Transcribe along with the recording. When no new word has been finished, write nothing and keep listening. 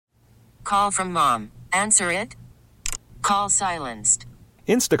call from mom. Answer it. Call silenced.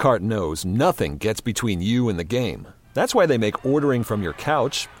 Instacart knows nothing gets between you and the game. That's why they make ordering from your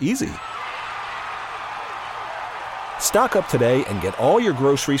couch easy. Stock up today and get all your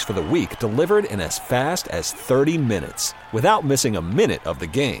groceries for the week delivered in as fast as 30 minutes without missing a minute of the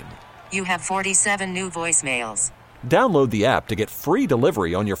game. You have 47 new voicemails. Download the app to get free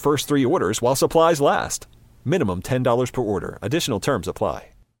delivery on your first 3 orders while supplies last. Minimum $10 per order. Additional terms apply.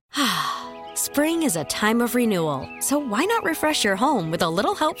 Spring is a time of renewal, so why not refresh your home with a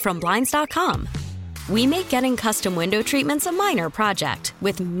little help from Blinds.com? We make getting custom window treatments a minor project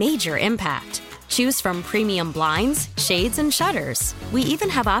with major impact. Choose from premium blinds, shades, and shutters. We even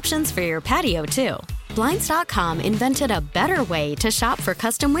have options for your patio, too. Blinds.com invented a better way to shop for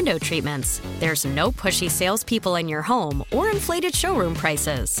custom window treatments. There's no pushy salespeople in your home or inflated showroom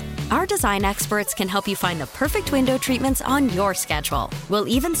prices. Our design experts can help you find the perfect window treatments on your schedule. We'll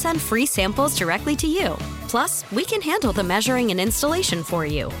even send free samples directly to you. Plus, we can handle the measuring and installation for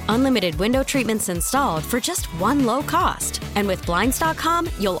you. Unlimited window treatments installed for just one low cost. And with Blinds.com,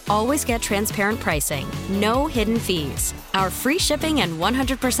 you'll always get transparent pricing. No hidden fees. Our free shipping and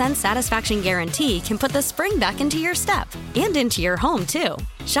 100% satisfaction guarantee can put the spring back into your step and into your home, too.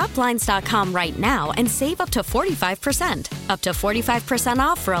 Shop Blinds.com right now and save up to 45%. Up to 45%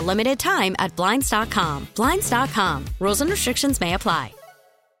 off for a limited time at Blinds.com. Blinds.com. Rules and restrictions may apply.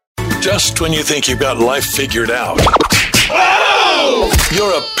 Just when you think you've got life figured out. Oh!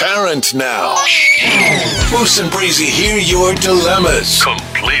 You're a parent now. Moose and Breezy hear your dilemmas.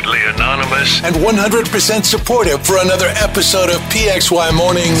 Completely anonymous. And 100% supportive for another episode of PXY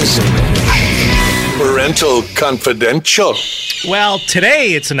Mornings Parental Confidential. Well,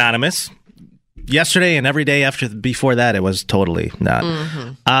 today it's anonymous. Yesterday and every day before that, it was totally not.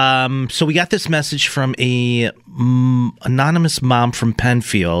 Mm-hmm. So we got this message from a anonymous mom from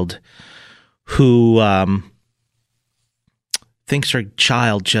Penfield who thinks her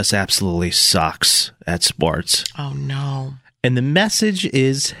child just absolutely sucks at sports. Oh, no. And the message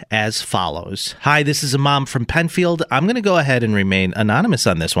is as follows. Hi, this is a mom from Penfield. I'm going to go ahead and remain anonymous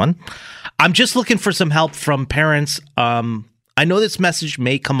on this one. I'm just looking for some help from parents. I know this message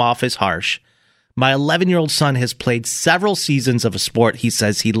may come off as harsh. My 11-year-old son has played several seasons of a sport he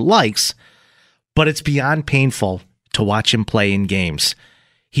says he likes, but it's beyond painful to watch him play in games.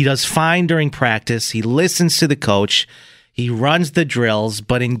 He does fine during practice. He listens to the coach. He runs the drills,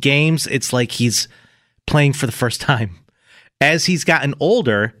 but in games, it's like he's playing for the first time. As he's gotten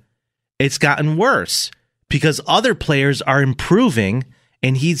older, it's gotten worse because other players are improving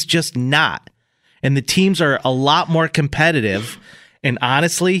and he's just not. And the teams are a lot more competitive. And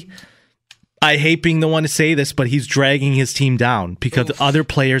honestly, I hate being the one to say this, but he's dragging his team down because other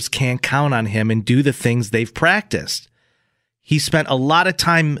players can't count on him and do the things they've practiced. He spent a lot of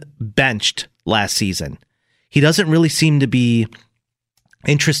time benched last season. He doesn't really seem to be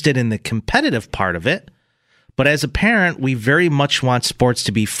interested in the competitive part of it. But as a parent, we very much want sports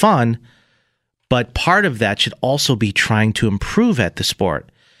to be fun, but part of that should also be trying to improve at the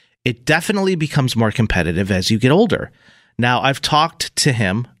sport. It definitely becomes more competitive as you get older. Now, I've talked to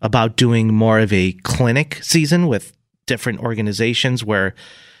him about doing more of a clinic season with different organizations where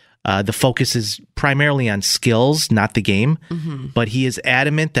the focus is primarily on skills, not the game. Mm-hmm. But he is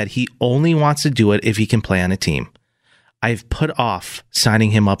adamant that he only wants to do it if he can play on a team. I've put off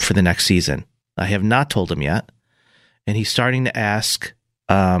signing him up for the next season. I have not told him yet. And he's starting to ask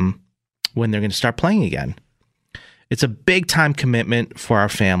when they're going to start playing again. It's a big time commitment for our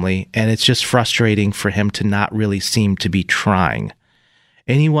family, and it's just frustrating for him to not really seem to be trying.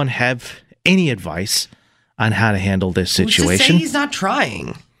 Anyone have any advice on how to handle this situation? Who's to say he's not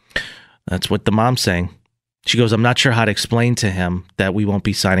trying? That's what the mom's saying. She goes, I'm not sure how to explain to him that we won't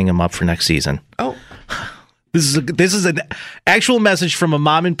be signing him up for next season. Oh. This is an actual message from a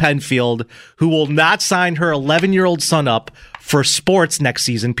mom in Penfield who will not sign her 11-year-old son up for sports next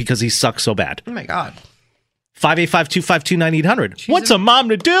season because he sucks so bad. Oh, my God. 585-252-9800. What's a mom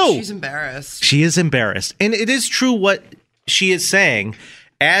to do? She's embarrassed. She is embarrassed. And it is true what she is saying.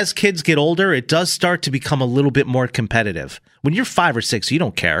 As kids get older, it does start to become a little bit more competitive. When you're 5 or 6, you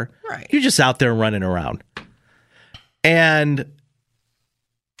don't care. Right. You're just out there running around. And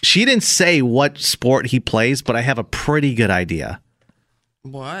she didn't say what sport he plays, but I have a pretty good idea.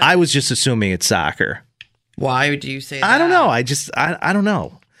 What? I was just assuming it's soccer. Why do you say that? I don't know. I don't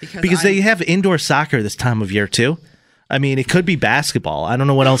know. Because they have indoor soccer this time of year, too. I mean, it could be basketball. I don't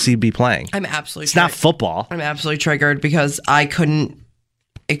know what else he'd be playing. I'm absolutely It's not football. I'm absolutely triggered because I couldn't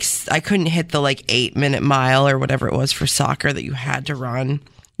hit the 8-minute mile or whatever it was for soccer that you had to run.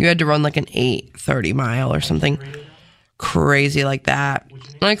 You had to run like an 8:30 mile or something crazy like that.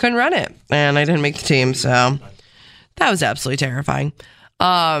 And I couldn't run it, and I didn't make the team, so that was absolutely terrifying.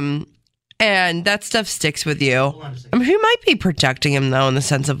 And that stuff sticks with you. I mean, he might be protecting him, though, in the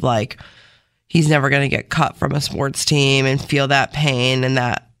sense of, like, he's never going to get cut from a sports team and feel that pain and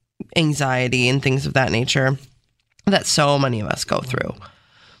that anxiety and things of that nature that so many of us go through.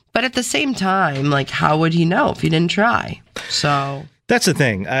 But at the same time, like, how would he know if he didn't try? So that's the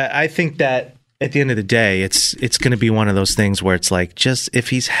thing. I think that at the end of the day, it's going to be one of those things where it's like, just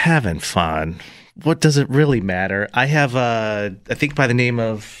if he's having fun, what does it really matter? I have I think by the name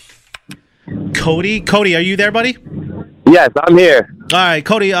of Cody. Cody, are you there, buddy? Yes, I'm here. All right,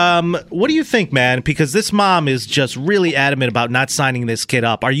 Cody, what do you think, man? Because this mom is just really adamant about not signing this kid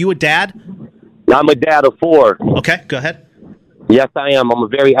up. Are you a dad? I'm a dad of 4. Okay, go ahead. Yes, I am. I'm a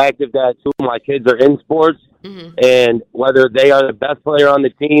very active dad, too. My kids are in sports, and whether they are the best player on the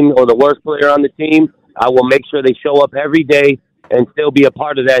team or the worst player on the team, I will make sure they show up every day and still be a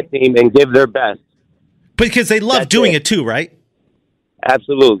part of that team and give their best. Because they love doing it, too, right?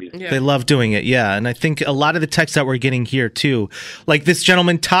 Absolutely. Yeah. They love doing it, yeah. And I think a lot of the texts that we're getting here, too, like this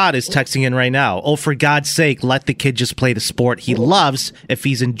gentleman, Todd, is texting in right now. Oh, for God's sake, let the kid just play the sport he loves. If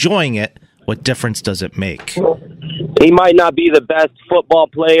he's enjoying it, what difference does it make? He might not be the best football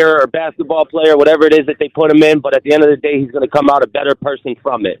player or basketball player, whatever it is that they put him in, but at the end of the day, he's going to come out a better person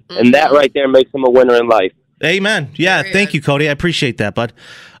from it. And that right there makes him a winner in life. Amen. Yeah, thank you, Cody. I appreciate that, bud.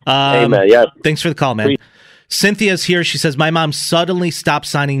 Amen, yes. Thanks for the call, man. Cynthia's here. She says, my mom suddenly stopped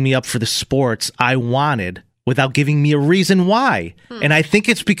signing me up for the sports I wanted without giving me a reason why. And I think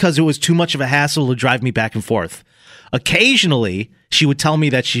it's because it was too much of a hassle to drive me back and forth. Occasionally, she would tell me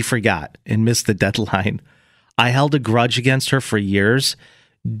that she forgot and missed the deadline. I held a grudge against her for years.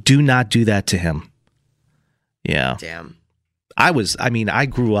 Do not do that to him. Yeah. Damn. I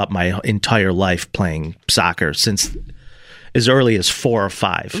grew up my entire life playing soccer since as early as 4 or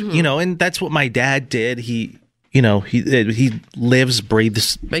 5, and that's what my dad did. He lives,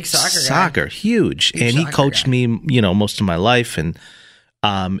 breathes big soccer, huge. And he coached me, most of my life. And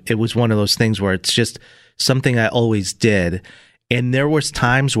it was one of those things where it's just something I always did. And there was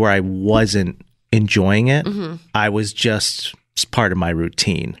times where I wasn't enjoying it. I was just part of my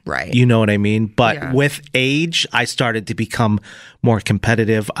routine. Right. You know what I mean? But with age, I started to become more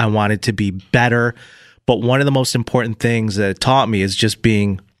competitive. I wanted to be better. But one of the most important things that it taught me is just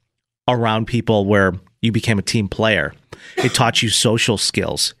being around people where you became a team player. It taught you social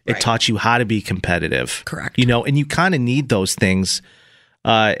skills. It taught you how to be competitive. Correct. And you kind of need those things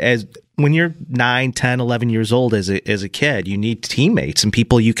as when you're 9, 10, 11 years old as a kid. You need teammates and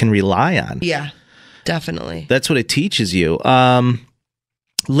people you can rely on. Yeah, definitely. That's what it teaches you.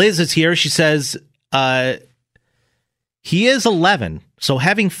 Liz is here. She says he is 11, so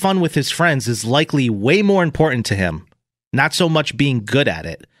having fun with his friends is likely way more important to him, not so much being good at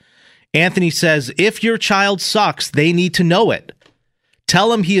it. Anthony says, if your child sucks, they need to know it.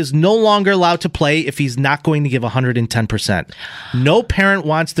 Tell him he is no longer allowed to play if he's not going to give 110%. No parent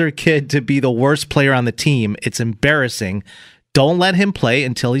wants their kid to be the worst player on the team. It's embarrassing. Don't let him play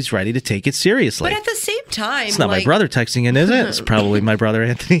until he's ready to take it seriously. But at the same time, it's not my brother texting in, is it? It's probably my brother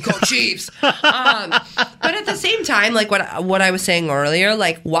Anthony. Go Chiefs! But at the same time, like what I was saying earlier,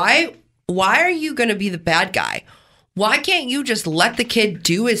 like why are you going to be the bad guy? Why can't you just let the kid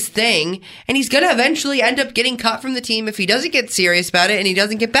do his thing, and he's going to eventually end up getting cut from the team if he doesn't get serious about it and he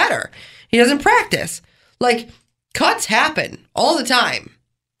doesn't get better. He doesn't practice. Like, cuts happen all the time.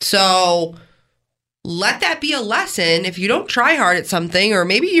 So let that be a lesson. If you don't try hard at something, or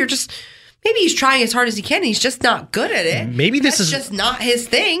maybe he's trying as hard as he can and he's just not good at it. Maybe this is just not his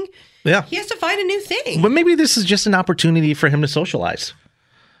thing. Yeah. He has to find a new thing. But maybe this is just an opportunity for him to socialize.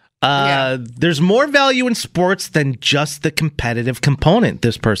 There's more value in sports than just the competitive component,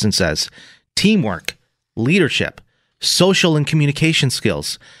 this person says. Teamwork, leadership, social and communication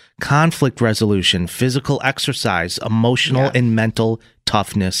skills, conflict resolution, physical exercise, emotional and mental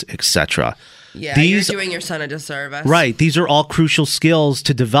toughness, etc. Yeah, you're doing your son a disservice. Right. These are all crucial skills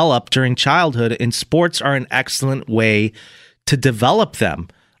to develop during childhood, and sports are an excellent way to develop them.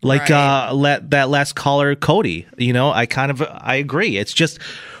 Like that last caller, Cody, I agree. It's just,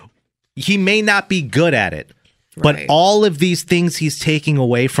 he may not be good at it, but all of these things he's taking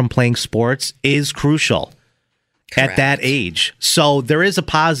away from playing sports is crucial at that age. So there is a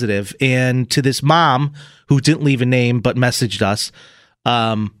positive. And to this mom who didn't leave a name but messaged us,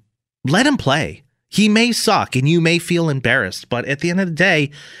 let him play. He may suck and you may feel embarrassed, but at the end of the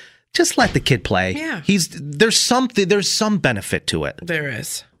day, just let the kid play. Yeah. There's some benefit to it. There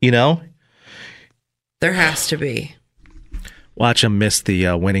is. There has to be. Watch him miss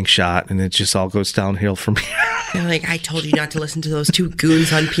the winning shot, and it just all goes downhill from here. They're like, I told you not to listen to those two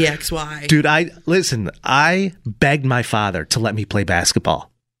goons on PXY. Dude, I begged my father to let me play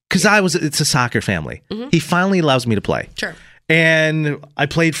basketball because it's a soccer family. Mm-hmm. He finally allows me to play. Sure. And I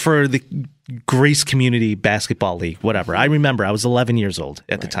played for the Grace Community Basketball League, whatever. I remember I was 11 years old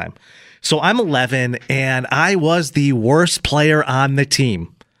at the time. So I'm 11, and I was the worst player on the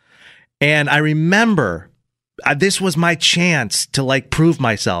team. And I remember this was my chance to like prove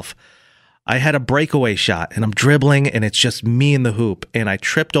myself. I had a breakaway shot, and I'm dribbling, and it's just me in the hoop, and I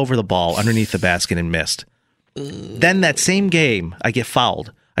tripped over the ball underneath the basket and missed. Then that same game, I get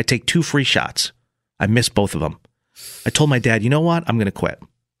fouled. I take 2 free shots. I miss both of them. I told my dad, you know what? I'm going to quit.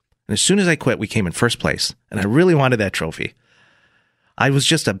 And as soon as I quit, we came in first place, and I really wanted that trophy. I was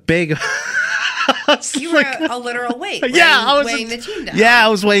just a big... You were a literal weight. I was weighing the team down. Yeah, I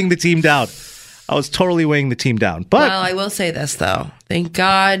was weighing the team down. I was totally weighing the team down. But well, I will say this, though. Thank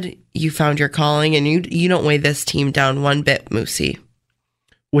God you found your calling, and you don't weigh this team down one bit, Moosey.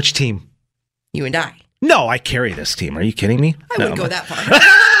 Which team? You and I. No, I carry this team. Are you kidding me? I wouldn't go that far.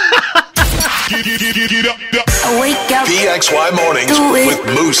 Wake up. PXY Mornings with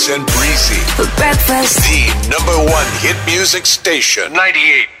Moose and Breezy. For breakfast. The #1 hit music station.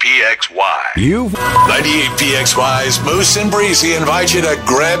 98 PXY. 98 PXY's Moose and Breezy invite you to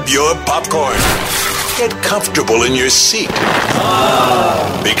grab your popcorn. Get comfortable in your seat.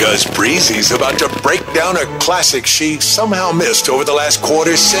 Because Breezy's about to break down a classic she somehow missed over the last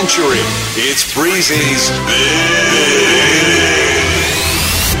quarter century. It's Breezy's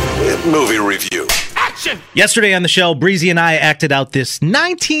Big Movie Review. Action! Yesterday on the show, Breezy and I acted out this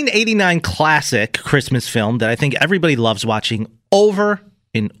 1989 classic Christmas film that I think everybody loves watching over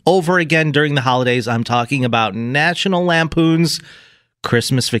and over again during the holidays. I'm talking about National Lampoon's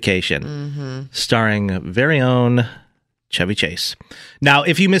Christmas Vacation, starring very own Chevy Chase. Now,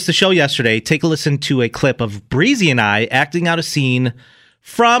 if you missed the show yesterday, take a listen to a clip of Breezy and I acting out a scene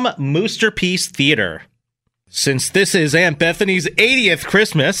from Moosterpiece Theater. Since this is Aunt Bethany's 80th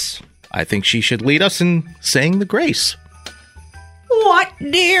Christmas, I think she should lead us in saying the grace. What,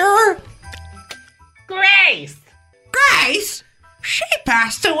 dear? Grace! Grace? She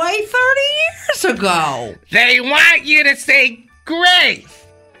passed away 30 years ago. They want you to say grace!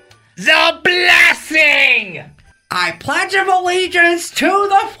 The blessing! I pledge of allegiance to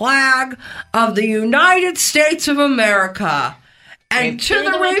the flag of the United States of America and to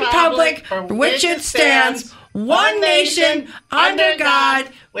the republic for which it stands, one nation, under God,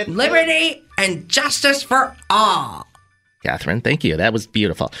 with liberty and justice for all. Catherine, thank you. That was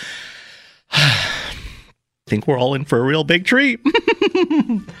beautiful. I think we're all in for a real big treat.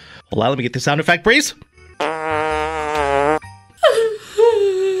 Hold on, let me get the sound effect, Breeze. I'm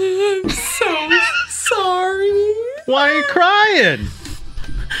so sorry. Why are you crying?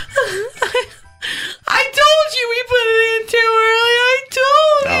 I told you we put it in too early. I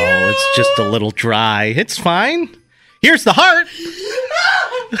told you. Oh, it's just a little dry. It's fine. Here's the heart.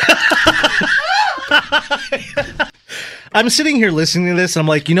 I'm sitting here listening to this. I'm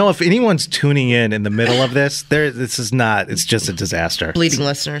like, if anyone's tuning in the middle of this, this is not. It's just a disaster. Bleeding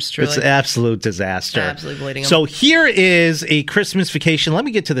listeners, truly. It's an absolute disaster. Absolutely bleeding them. So here is a Christmas Vacation. Let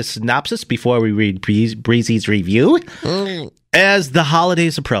me get to the synopsis before we read Breezy's review. As the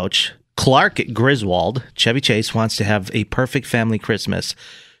holidays approach, Clark Griswold, Chevy Chase, wants to have a perfect family Christmas.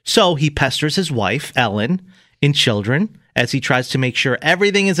 So he pesters his wife, Ellen, and children as he tries to make sure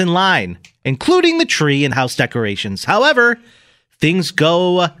everything is in line, including the tree and house decorations. However, things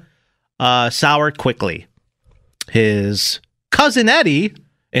go sour quickly. His cousin Eddie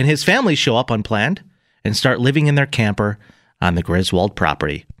and his family show up unplanned and start living in their camper on the Griswold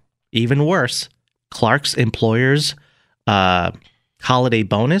property. Even worse, Clark's employer's holiday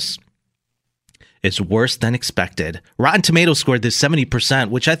bonus is worse than expected. Rotten Tomatoes scored this 70%,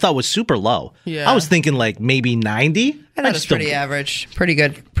 which I thought was super low. Yeah. I was thinking like maybe 90. I thought it was pretty average. Pretty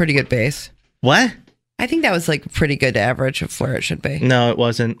good base. What? I think that was like pretty good average of where it should be. No, it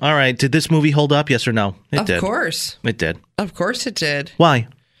wasn't. All right. Did this movie hold up? Yes or no? It did. Of course. It did. Of course it did. Why?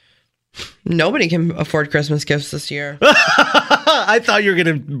 Nobody can afford Christmas gifts this year. I thought you were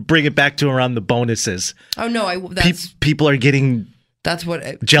going to bring it back to around the bonuses. Oh, no. People are getting That's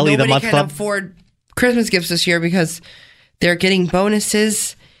what Jelly the Month Club. Nobody can afford Christmas gifts this year because they're getting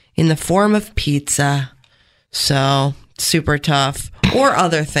bonuses in the form of pizza. So super tough. Or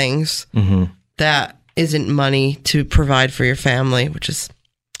other things that isn't money to provide for your family, which is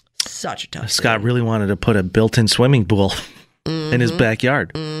such a tough Scott thing. really wanted to put a built-in swimming pool in his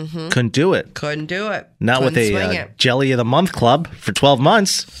backyard. Couldn't do it. Couldn't do it. Not Couldn't with swing a it. Jelly of the Month Club for 12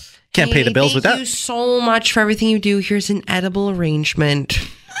 months. Can't pay the bills with that. Thank you so much for everything you do. Here's an edible arrangement.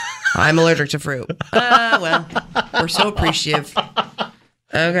 I'm allergic to fruit. Well, we're so appreciative.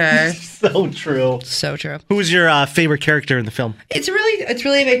 Okay. So true. So true. Who was your favorite character in the film? It's really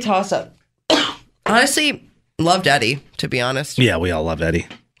a big toss-up. Honestly, loved Eddie, to be honest. Yeah, we all love Eddie.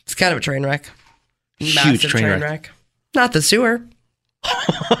 It's kind of a train wreck. Huge Massive train wreck. Not the sewer.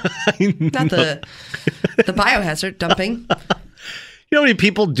 Not the biohazard dumping. You know how many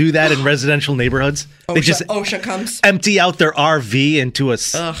people do that in residential neighborhoods? They just OSHA comes. empty out their RV into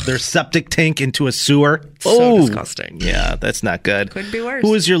their septic tank into a sewer. So disgusting. Yeah, that's not good. Could be worse.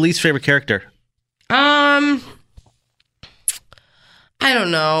 Who is your least favorite character? I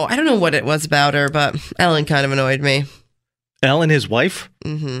don't know. I don't know what it was about her, but Ellen kind of annoyed me. Ellen, his wife?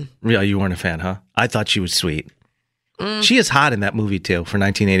 Mm-hmm. Yeah, you weren't a fan, huh? I thought she was sweet. She is hot in that movie, too, for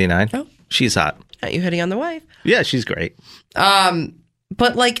 1989. Oh. She's hot. Are you hitting on the wife? Yeah, she's great.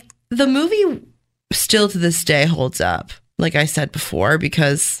 But, like, the movie still to this day holds up, like I said before,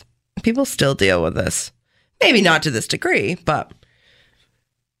 because people still deal with this. Maybe not to this degree, but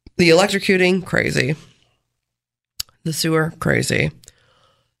the electrocuting, crazy. The sewer, crazy.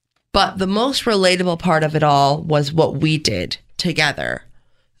 But the most relatable part of it all was what we did together.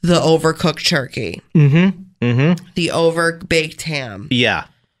 The overcooked turkey. Mm-hmm. Mm-hmm. The overbaked ham. Yeah.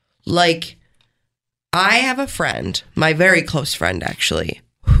 Like, I have a friend, my very close friend, actually,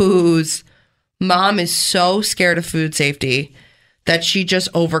 whose mom is so scared of food safety that she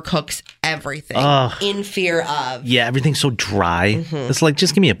just overcooks everything in fear of. Yeah, everything's so dry. Mm-hmm. It's like,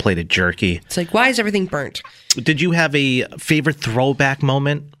 just give me a plate of jerky. It's like, why is everything burnt? Did you have a favorite throwback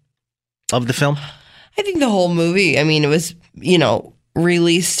moment of the film? I think the whole movie, I mean, it was,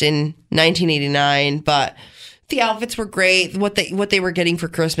 released in 1989, but the outfits were great. What they were getting for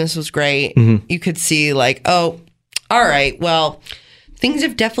Christmas was great. Mm-hmm. You could see like, oh, all right, well, things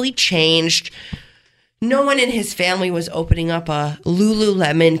have definitely changed. No one in his family was opening up a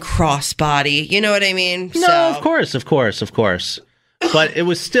Lululemon crossbody. You know what I mean? No, of course. But it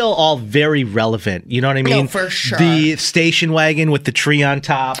was still all very relevant. You know what I mean? No, for sure. The station wagon with the tree on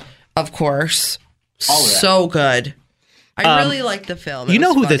top. Of course. So good. I really liked the film. You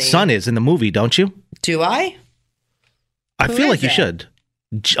know who the son is in the movie, don't you? Do I? I feel like you should.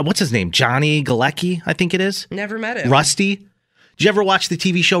 What's his name? Johnny Galecki, I think it is. Never met him. Rusty. Did you ever watch the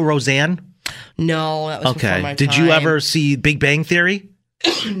TV show Roseanne? No, that was before my Did time. you ever see Big Bang Theory?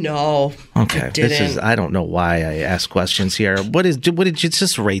 No. Okay. I don't know why I ask questions here. What did you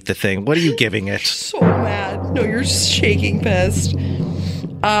just rate the thing? What are you giving it? So mad. No, you're shaking pissed.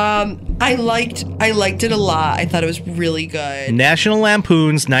 I liked it a lot. I thought it was really good. National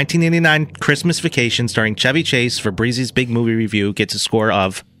Lampoon's 1989 Christmas Vacation starring Chevy Chase for Breezy's Big Movie Review gets a score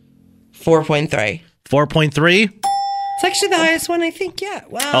of 4.3. 4.3? It's actually the highest one, I think, yeah.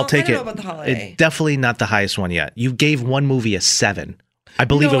 Well, I'll take I don't know about the holiday. It's definitely not the highest one yet. You gave one movie a 7. I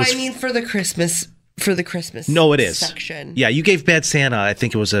believe it was... I mean for the Christmas No, it is. section. Yeah, you gave Bad Santa, I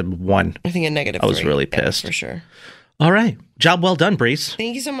think it was a 1. I think a negative 3. I was 3. really pissed. Yeah, for sure. All right. Job well done, Breeze.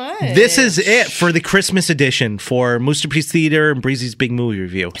 Thank you so much. This is it for the Christmas edition for Moosterpiece Theater and Breezy's Big Movie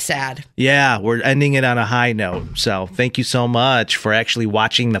Review. Sad. Yeah, we're ending it on a high note. So thank you so much for actually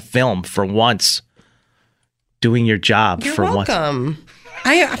watching the film for once. Doing your job You're for once. You're welcome.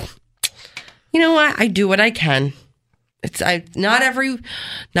 You know what? I do what I can. Not every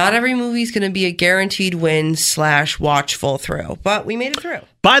movie is going to be a guaranteed win / watch full through, but we made it through.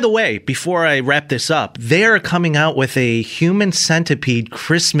 By the way, before I wrap this up, they are coming out with a Human Centipede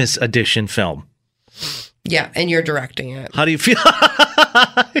Christmas edition film. Yeah, and you're directing it. How do you feel?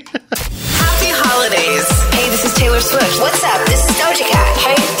 Happy holidays. Hey, this is Taylor Swift. What's up? This is Doja Cat.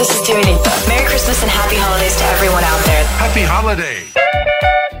 Hey, this is Dua Lipa. Merry Christmas and happy holidays to everyone out there. Happy holiday.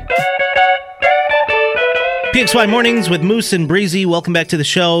 PXY Mornings with Moose and Breezy. Welcome back to the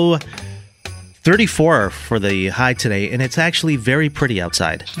show. 34 for the high today, and it's actually very pretty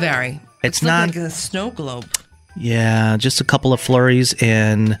outside. Very. It's not like a snow globe. Yeah, just a couple of flurries,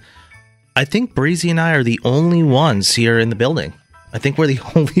 and I think Breezy and I are the only ones here in the building. I think we're the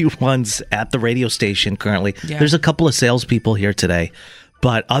only ones at the radio station currently. Yeah. There's a couple of salespeople here today,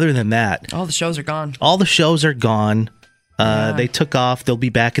 but other than that... All the shows are gone. All the shows are gone. They took off. They'll be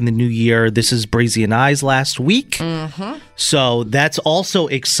back in the new year. This is Breezy and I's last week. Mm-hmm. So that's also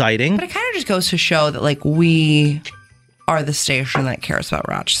exciting. But it kind of just goes to show that, like, we are the station that cares about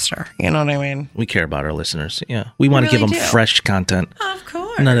Rochester. You know what I mean? We care about our listeners. Yeah. We want to give them fresh content. Of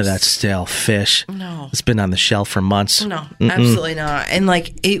course. None of that stale fish. No. It's been on the shelf for months. No, absolutely not. And,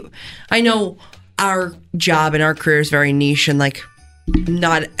 like, I know our job and our career is very niche and, like,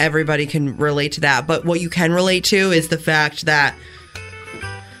 not everybody can relate to that, but what you can relate to is the fact that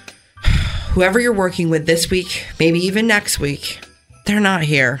whoever you're working with this week, maybe even next week, they're not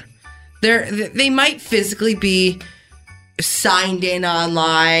here. They might physically be signed in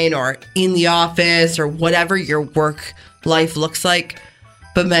online or in the office or whatever your work life looks like,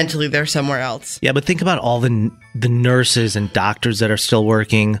 but mentally they're somewhere else. Yeah, but think about all the nurses and doctors that are still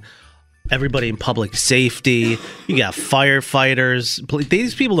working, everybody in public safety. You got firefighters.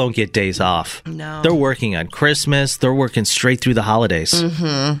 These people don't get days off. No. They're working on Christmas. They're working straight through the holidays.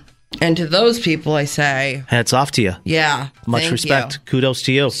 Mm-hmm. And to those people, I say, hats off to you. Yeah. Much respect. Kudos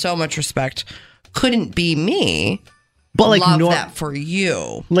to you. So much respect. Couldn't be me. But like, love that for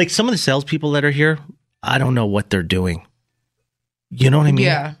you. Like some of the salespeople that are here, I don't know what they're doing. You know what I mean?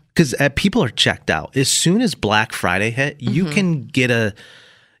 Yeah. Because people are checked out. As soon as Black Friday hit, you can get a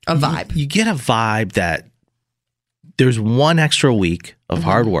vibe. You get a vibe that there's one extra week of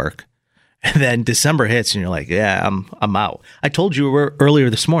hard work, and then December hits, and you're like, "Yeah, I'm out." I told you earlier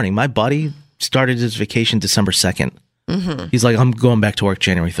this morning. My buddy started his vacation December 2nd. Mm-hmm. He's like, "I'm going back to work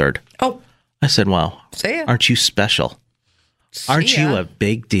January 3rd." Oh, I said, "Wow, say it. Aren't you special? Aren't you a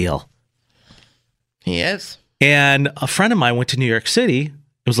big deal?" He is. And a friend of mine went to New York City.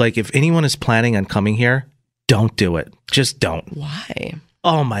 It was like, if anyone is planning on coming here, don't do it. Just don't. Why?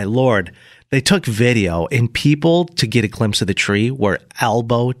 Oh, my Lord. They took video, and people to get a glimpse of the tree were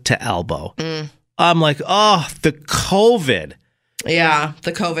elbow to elbow. I'm like, oh, the COVID. Yeah,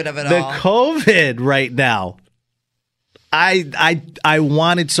 the COVID of it all. The COVID right now. I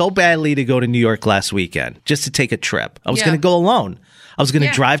wanted so badly to go to New York last weekend just to take a trip. I was going to go alone. I was going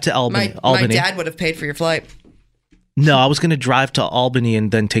to drive to Albany. My dad would have paid for your flight. No, I was going to drive to Albany and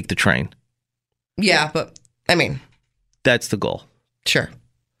then take the train. Yeah, but I mean, that's the goal. Sure,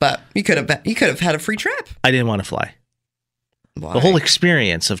 but you could have had a free trip. I didn't want to fly. Why? The whole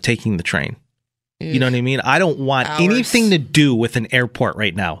experience of taking the train. You know what I mean? I don't want anything to do with an airport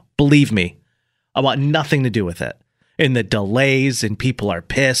right now. Believe me, I want nothing to do with it. And the delays, and people are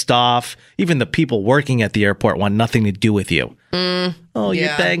pissed off. Even the people working at the airport want nothing to do with you.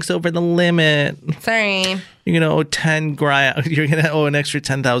 Your bank's over the limit. Sorry. You're gonna owe $10,000. You're gonna owe an extra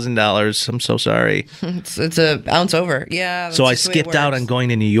 $10,000. I'm so sorry. It's a ounce over. Yeah. So I skipped out on going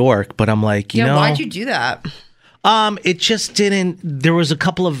to New York, but I'm like, you know, why'd you do that? It just didn't. There was a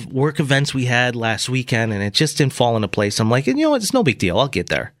couple of work events we had last weekend, and it just didn't fall into place. I'm like, you know what? It's no big deal. I'll get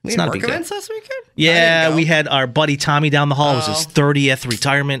there. We It's had not a work big deal. events last weekend? Yeah, we had our buddy Tommy down the hall. It was his 30th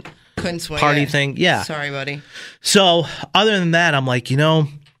retirement party thing. Yeah. Sorry, buddy. So other than that, I'm like, you know,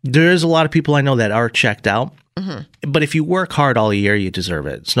 there's a lot of people I know that are checked out. But if you work hard all year, you deserve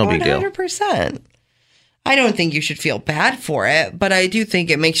it. It's no big deal. 100%. I don't think you should feel bad for it, but I do think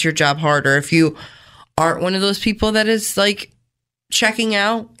it makes your job harder if you aren't one of those people that is like checking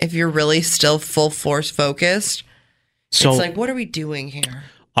out. If you're really still full force focused, it's like, what are we doing here?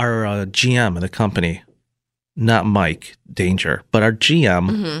 Our GM of the company, not Mike Danger, but our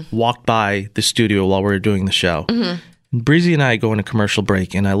GM walked by the studio while we were doing the show. Breezy and I go in a commercial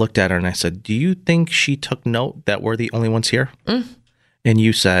break, and I looked at her and I said, "Do you think she took note that we're the only ones here?" And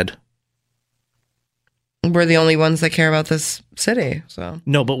you said, "We're the only ones that care about this city." So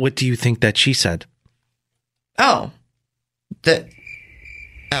no, but what do you think that she said? Oh, to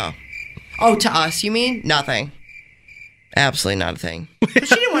us, you mean? Nothing. Absolutely not a thing. But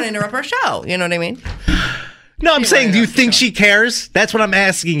she didn't want to interrupt our show. You know what I mean? No, I'm saying, do you think she cares? That's what I'm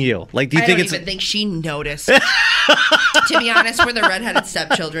asking you. Like, do you think I don't even think she noticed. To be honest, we're the redheaded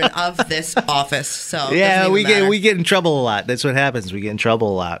stepchildren of this office. So yeah, we get in trouble a lot. That's what happens. We get in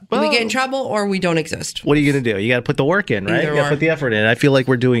trouble a lot. We get in trouble, or we don't exist. What are you gonna do? You got to put the work in, right? You got to put the effort in. I feel like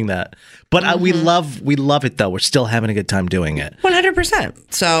we're doing that, but we love it though. We're still having a good time doing it.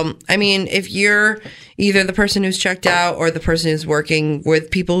 100%. So, I mean, if you're either the person who's checked out or the person who's working with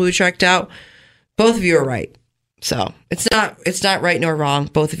people who checked out, both of you are right. So it's not right nor wrong.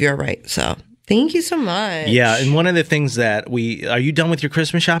 Both of you are right. So thank you so much. Yeah, and one of the things that are you done with your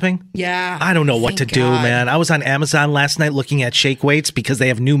Christmas shopping? Yeah. I don't know what to do, man. I was on Amazon last night looking at shake weights because they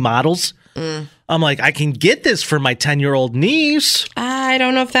have new models. I'm like, I can get this for my 10-year-old niece. I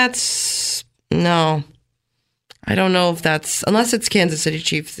don't know if that's I don't know if that's unless it's Kansas City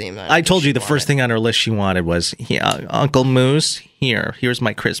Chiefs theme. I told you the first thing on her list she wanted was, Uncle Moose, here's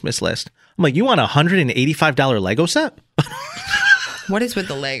my Christmas list. I'm like, you want a $185 Lego set? What is with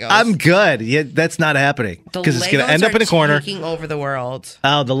the Legos? I'm good. Yeah, that's not happening because it's going to end up in a corner. Taking over the world.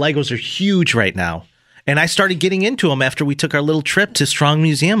 Oh, the Legos are huge right now, and I started getting into them after we took our little trip to Strong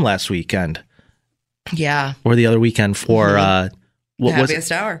Museum last weekend. Yeah, or the other weekend for the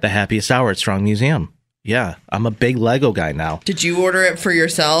happiest hour. The happiest hour at Strong Museum. Yeah, I'm a big Lego guy now. Did you order it for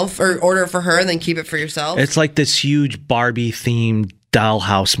yourself or order it for her and then keep it for yourself? It's like this huge Barbie themed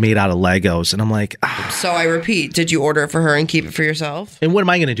dollhouse made out of Legos. And I'm like, So I repeat, did you order it for her and keep it for yourself? And what am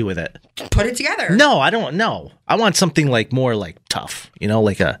I going to do with it? Put it together. No, I don't know. I want something like more like tough,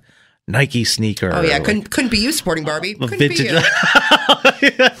 like a Nike sneaker. Oh yeah, couldn't be you sporting Barbie. Couldn't vintage. be you.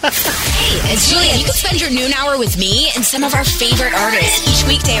 Hey, it's Julia. You can spend your noon hour with me and some of our favorite artists each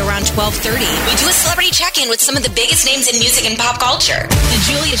weekday around 12:30. We do a celebrity check-in with some of the biggest names in music and pop culture. The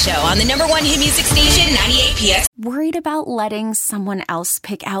Julia Show on the #1 hit music station, 98PX. Worried about letting someone else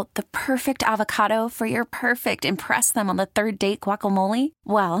pick out the perfect avocado for your perfect impress them on the third date guacamole?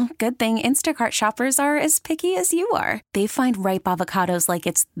 Well, good thing Instacart shoppers are as picky as you are. They find ripe avocados like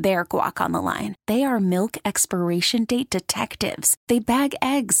it's their guac on the line. They are milk expiration date detectives. They bag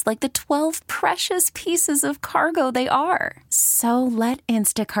eggs like the 12 precious pieces of cargo they are. So let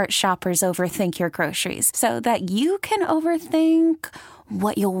Instacart shoppers overthink your groceries so that you can overthink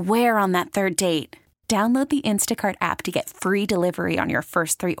what you'll wear on that third date. Download the Instacart app to get free delivery on your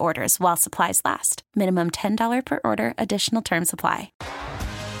first 3 orders while supplies last. Minimum $10 per order. Additional terms apply.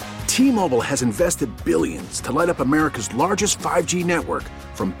 T-Mobile has invested billions to light up America's largest 5G network,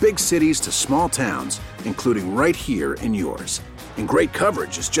 from big cities to small towns, including right here in yours. And great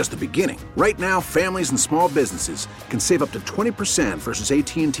coverage is just the beginning. Right now, families and small businesses can save up to 20% versus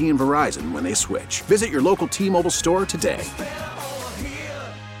AT&T and Verizon when they switch. Visit your local T-Mobile store today.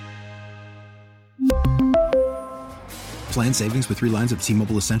 Plan savings with 3 lines of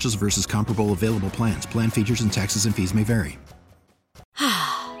T-Mobile Essentials versus comparable available plans. Plan features and taxes and fees may vary.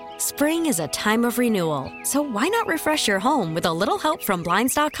 Spring is a time of renewal, so why not refresh your home with a little help from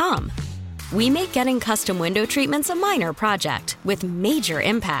Blinds.com? We make getting custom window treatments a minor project with major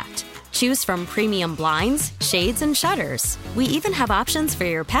impact. Choose from premium blinds, shades, and shutters. We even have options for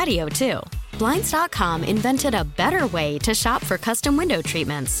your patio, too. Blinds.com invented a better way to shop for custom window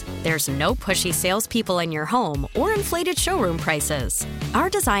treatments. There's no pushy salespeople in your home or inflated showroom prices. Our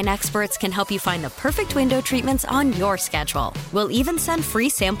design experts can help you find the perfect window treatments on your schedule. We'll even send free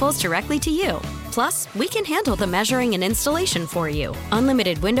samples directly to you. Plus, we can handle the measuring and installation for you.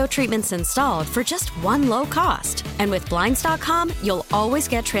 Unlimited window treatments installed for just one low cost. And with Blinds.com, you'll always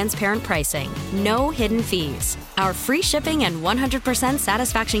get transparent pricing. No hidden fees. Our free shipping and 100%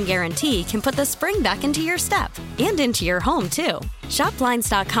 satisfaction guarantee can put the spring back into your step and into your home, too. Shop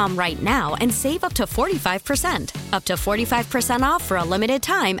Blinds.com right now and save up to 45%. Up to 45% off for a limited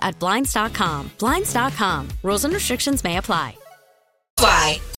time at Blinds.com. Blinds.com. Rules and restrictions may apply.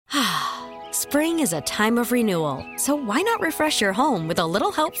 Why? Spring is a time of renewal, so why not refresh your home with a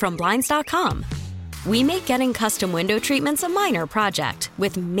little help from Blinds.com? We make getting custom window treatments a minor project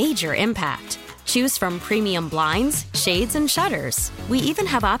with major impact. Choose from premium blinds, shades, and shutters. We even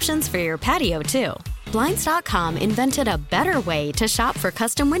have options for your patio, too. Blinds.com invented a better way to shop for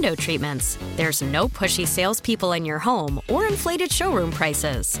custom window treatments. There's no pushy salespeople in your home or inflated showroom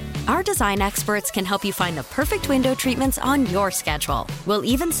prices. Our design experts can help you find the perfect window treatments on your schedule. We'll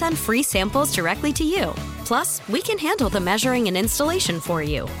even send free samples directly to you. Plus, we can handle the measuring and installation for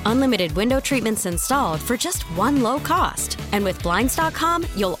you. Unlimited window treatments installed for just one low cost. And with Blinds.com,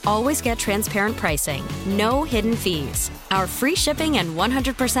 you'll always get transparent pricing. No hidden fees. Our free shipping and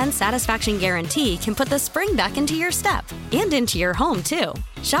 100% satisfaction guarantee can put the spring back into your step and into your home, too.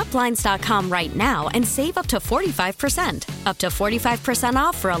 Shop Blinds.com right now and save up to 45%. Up to 45%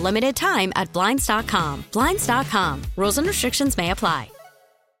 off for a limited time at Blinds.com. Blinds.com. Rules and restrictions may apply.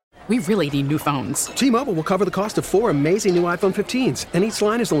 We really need new phones. T-Mobile will cover the cost of 4 amazing new iPhone 15s, and each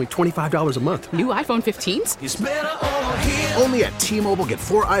line is only $25 a month. New iPhone 15s? It's better over here. Only at T-Mobile, get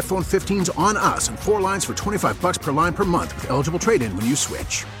 4 iPhone 15s on us and 4 lines for $25 per line per month with eligible trade-in when you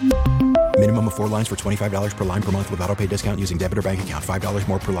switch. Minimum of 4 lines for $25 per line per month with autopay discount using debit or bank account. $5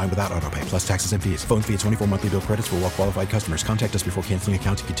 more per line without autopay, plus taxes and fees. Phone fee at 24 monthly bill credits for well-qualified customers. Contact us before canceling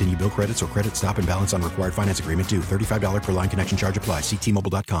account to continue bill credits or credit stop and balance on required finance agreement due. $35 per line connection charge applies. See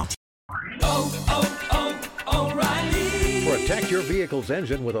T-Mobile.com. O'Reilly. Protect your vehicle's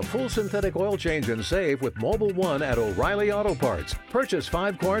engine with a full synthetic oil change and save with Mobil 1 at O'Reilly Auto Parts. Purchase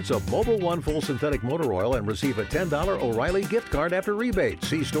 5 quarts of Mobil 1 full synthetic motor oil and receive a $10 O'Reilly gift card after rebate.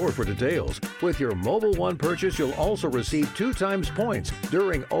 See store for details. With your Mobil 1 purchase, you'll also receive 2 times points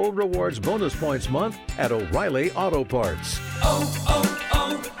during O Rewards Bonus Points Month at O'Reilly Auto Parts.